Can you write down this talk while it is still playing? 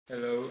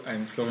Hello,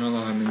 I'm Florian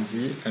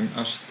Larramendy. I'm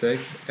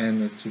architect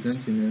and a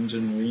student in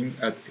engineering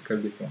at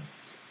École Nationale.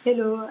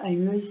 Hello,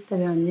 I'm Loïs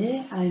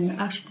Tavernier. I'm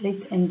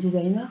architect and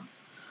designer.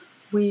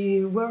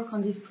 We work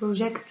on this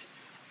project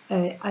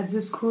at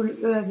the school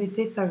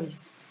EAVT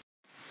Paris.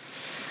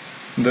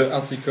 The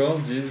article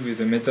deals with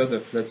the method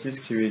of lattice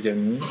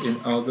kirigami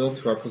in order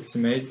to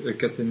approximate a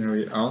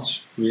catenary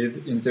arch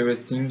with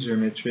interesting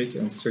geometric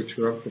and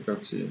structural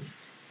properties.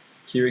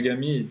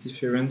 Kirigami is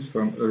different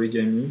from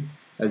origami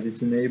as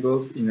it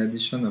enables in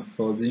addition of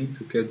folding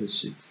to cut the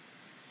sheet.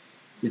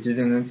 It is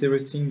an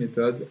interesting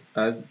method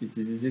as it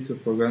is easy to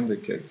program the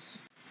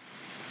cuts.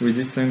 We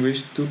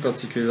distinguish two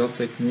particular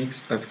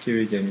techniques of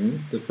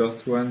kirigami. The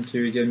first one,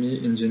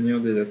 kirigami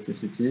engineered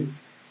elasticity,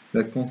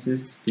 that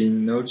consists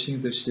in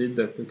notching the sheet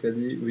that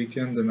locally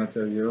weaken the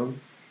material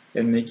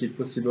and make it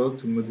possible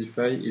to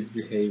modify its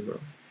behavior.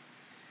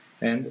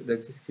 And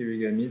lattice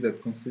kirigami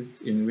that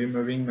consists in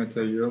removing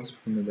materials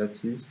from a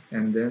lattice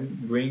and then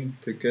bring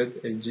the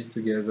cut edges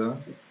together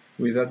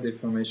without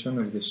deformation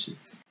of the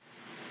sheet.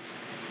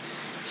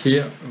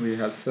 Here we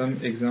have some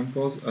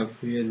examples of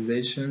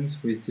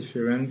realizations with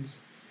different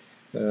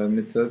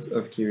methods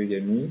of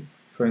kirigami.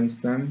 For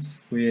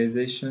instance,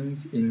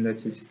 realizations in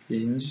lattice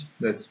hinge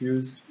that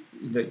use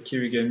the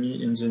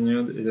kirigami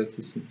engineered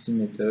elasticity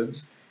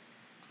methods,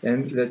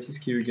 and lattice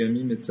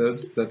kirigami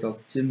methods that are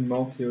still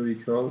more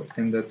theoretical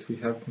and that we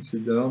have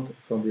considered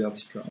for the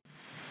article.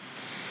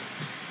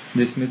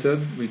 This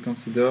method we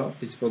consider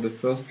is for the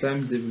first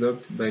time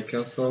developed by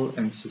Castle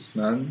and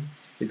Sussman.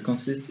 It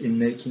consists in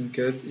making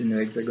cuts in a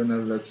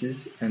hexagonal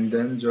lattice and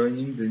then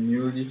joining the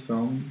newly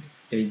formed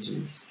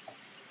edges.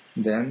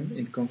 Then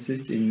it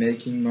consists in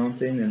making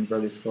mountain and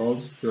valley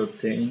folds to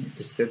obtain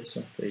a stepped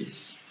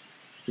surface.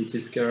 It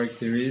is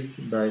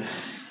characterized by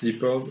the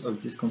poles of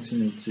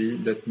discontinuity,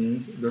 that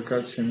means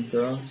local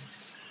centers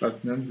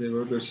of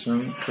non-zero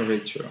Gaussian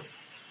curvature.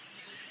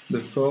 The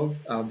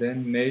folds are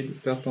then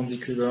made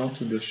perpendicular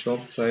to the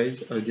short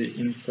sides of the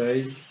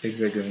incised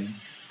hexagon.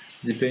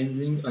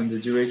 Depending on the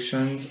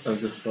directions of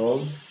the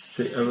fold,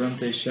 the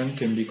orientation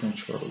can be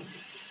controlled.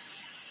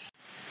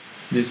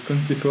 This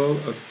principle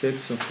of stepped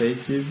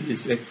surfaces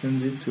is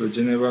extended to a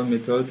general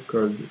method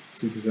called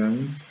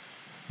hexagons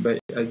by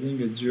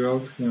adding a dual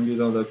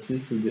triangular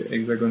lattice to the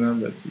hexagonal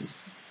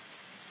lattice.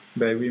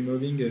 By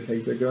removing a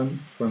hexagon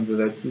from the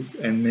lattice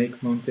and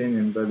make mountain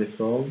and valley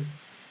folds,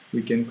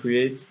 we can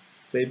create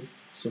stepped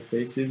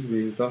surfaces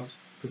with vast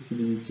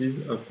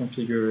possibilities of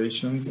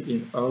configurations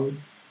in all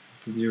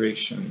the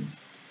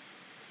directions.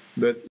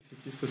 But if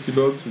it is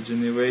possible to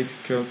generate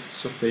curved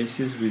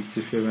surfaces with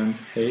different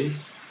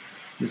heights,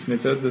 this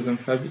method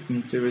doesn't have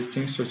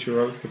interesting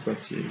structural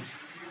properties.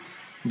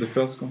 The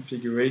first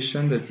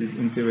configuration that is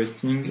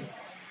interesting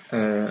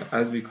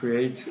as we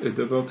create a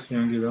double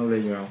triangular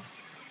layer.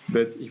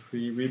 But if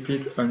we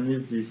repeat only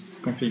this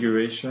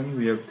configuration,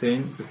 we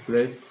obtain a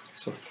flat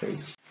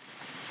surface.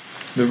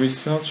 The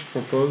research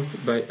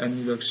proposed by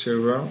Annie Locke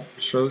Sherer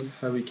shows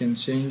how we can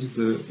change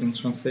the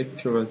intrinsic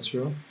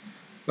curvature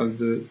of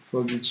the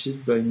folded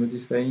sheet by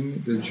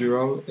modifying the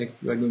dual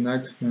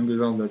hexagonal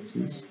triangular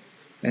lattice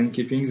and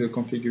keeping the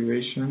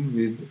configuration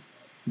with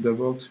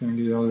double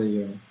triangular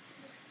layer.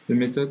 The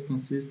method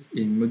consists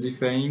in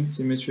modifying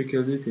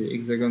symmetrically the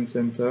hexagon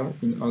center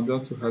in order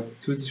to have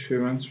two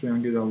different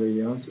triangular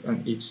layers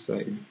on each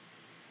side.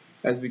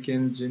 As we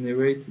can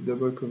generate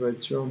double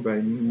curvature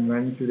by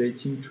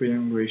manipulating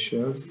triangle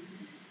ratios,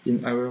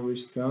 in our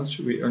research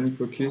we only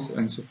focus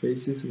on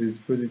surfaces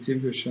with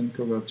positive Gaussian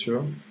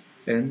curvature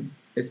and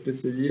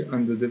especially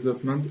on the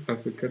development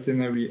of a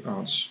catenary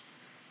arch.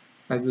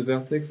 As the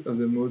vertex of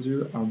the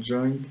module are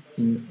joined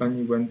in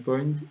only one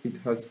point, it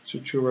has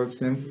structural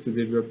sense to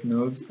develop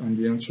nodes on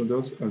the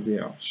intruders of the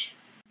arch.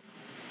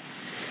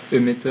 A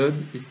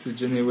method is to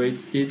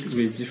generate it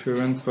with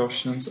different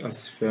portions of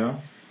sphere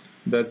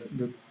that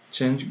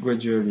change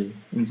gradually.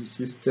 In this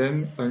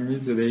system, only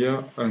the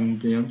layer on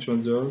the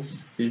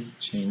intruders is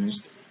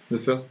changed. The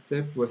first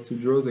step was to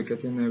draw the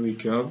catenary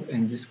curve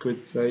and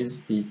discretize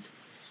it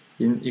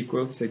in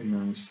equal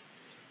segments.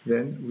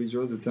 Then we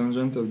draw the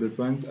tangent of the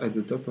point at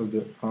the top of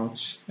the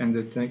arch and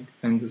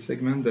the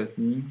segment that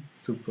link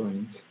two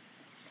points.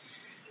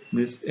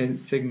 These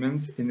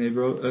segments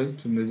enable us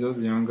to measure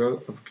the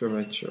angle of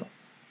curvature.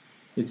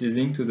 It is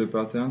linked to the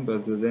pattern by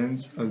the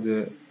length of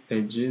the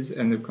edges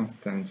and a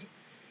constant.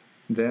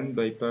 Then,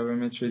 by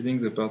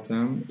parametrizing the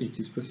pattern, it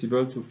is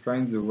possible to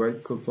find the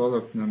right couple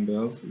of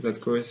numbers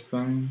that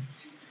correspond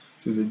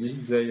to the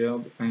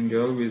desired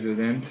angle with the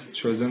length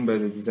chosen by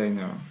the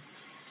designer.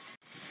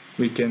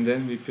 We can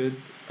then repeat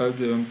all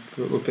the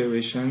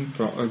operations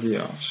for all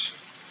the arch.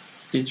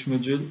 Each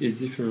module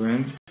is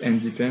different and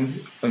depends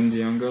on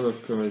the angle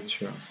of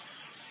curvature.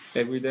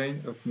 Every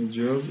line of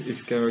modules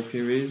is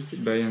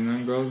characterized by an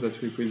angle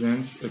that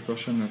represents a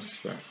portion of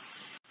sphere.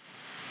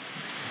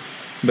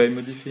 By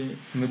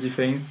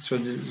modifying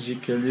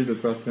strategically the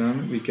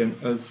pattern, we can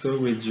also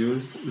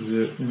reduce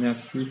the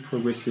inertia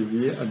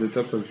progressively at the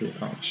top of the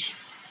arch.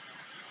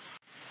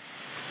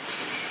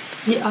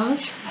 The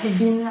arch has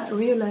been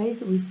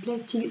realized with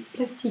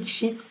plastic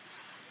sheet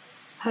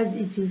as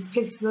it is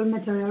flexible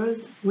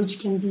materials which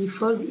can be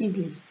folded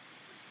easily.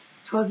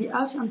 For the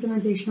arch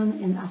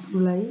implementation and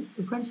assembly,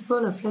 the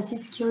principle of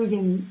lattice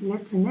kirigami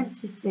left an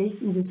empty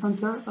space in the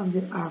center of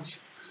the arch.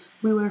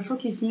 We were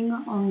focusing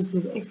on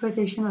the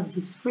exploitation of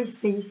these free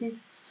spaces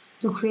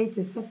to create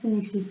a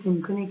fastening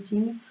system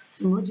connecting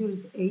the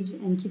module's edge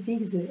and keeping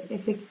the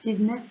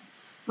effectiveness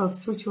of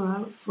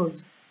structural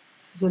folds.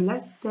 The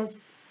last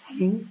test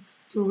aims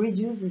to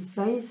reduce the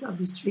size of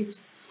the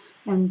strips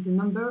and the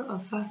number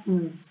of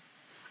fasteners.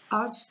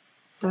 Arch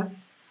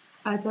studs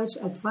attached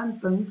at one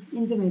point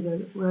in the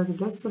middle were the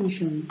best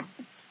solution.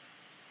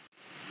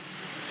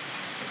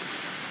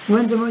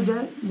 When the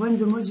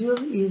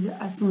module is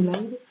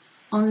assembled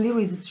only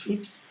with the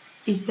strips,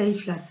 it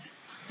stays flat.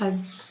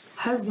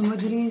 As the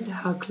modules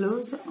are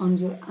closed on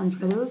the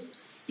entrados,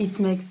 it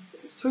makes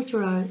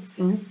structural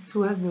sense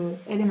to have an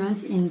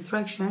element in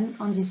traction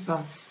on this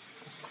part.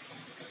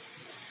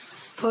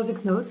 For the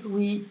knot,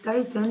 we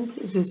tightened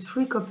the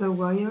 3 copper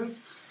wires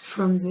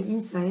from the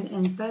inside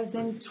and passed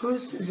them through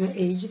the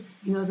edge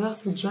in order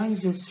to join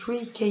the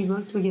 3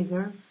 cables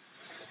together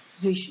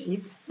the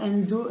shape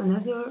and do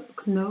another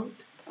knot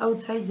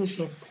outside the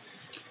shape.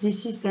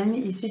 This system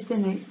is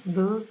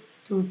sustainable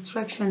to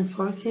traction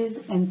forces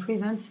and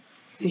prevents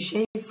the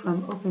shape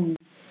from opening.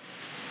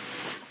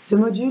 The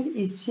module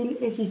is still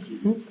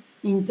efficient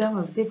in terms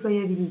of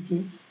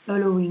deployability,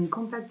 allowing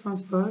compact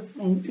transport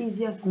and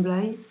easy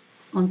assembly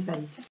on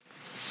site.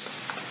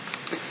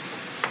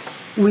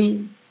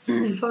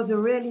 For the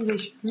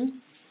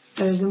realization,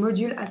 the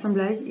module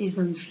assembly is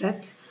done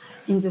flat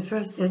in the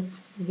first step.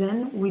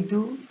 Then we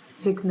do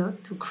the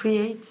knot to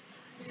create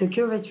the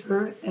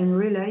curvature and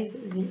realize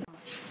the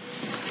arch.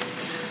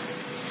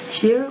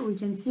 Here we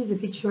can see the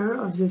picture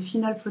of the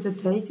final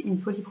prototype in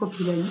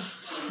polypropylene.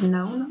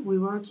 Now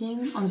we're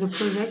working on the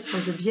project for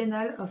the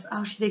Biennale of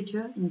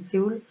Architecture in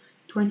Seoul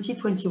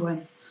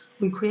 2021.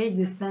 We create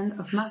the stand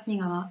of Mark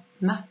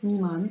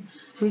Mimram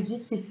with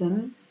this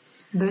system,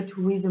 but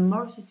with a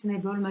more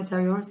sustainable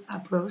materials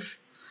approach.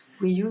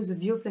 We use a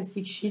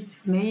bioplastic sheet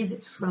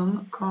made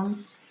from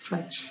corn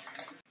starch.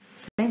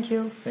 Thank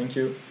you. Thank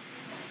you.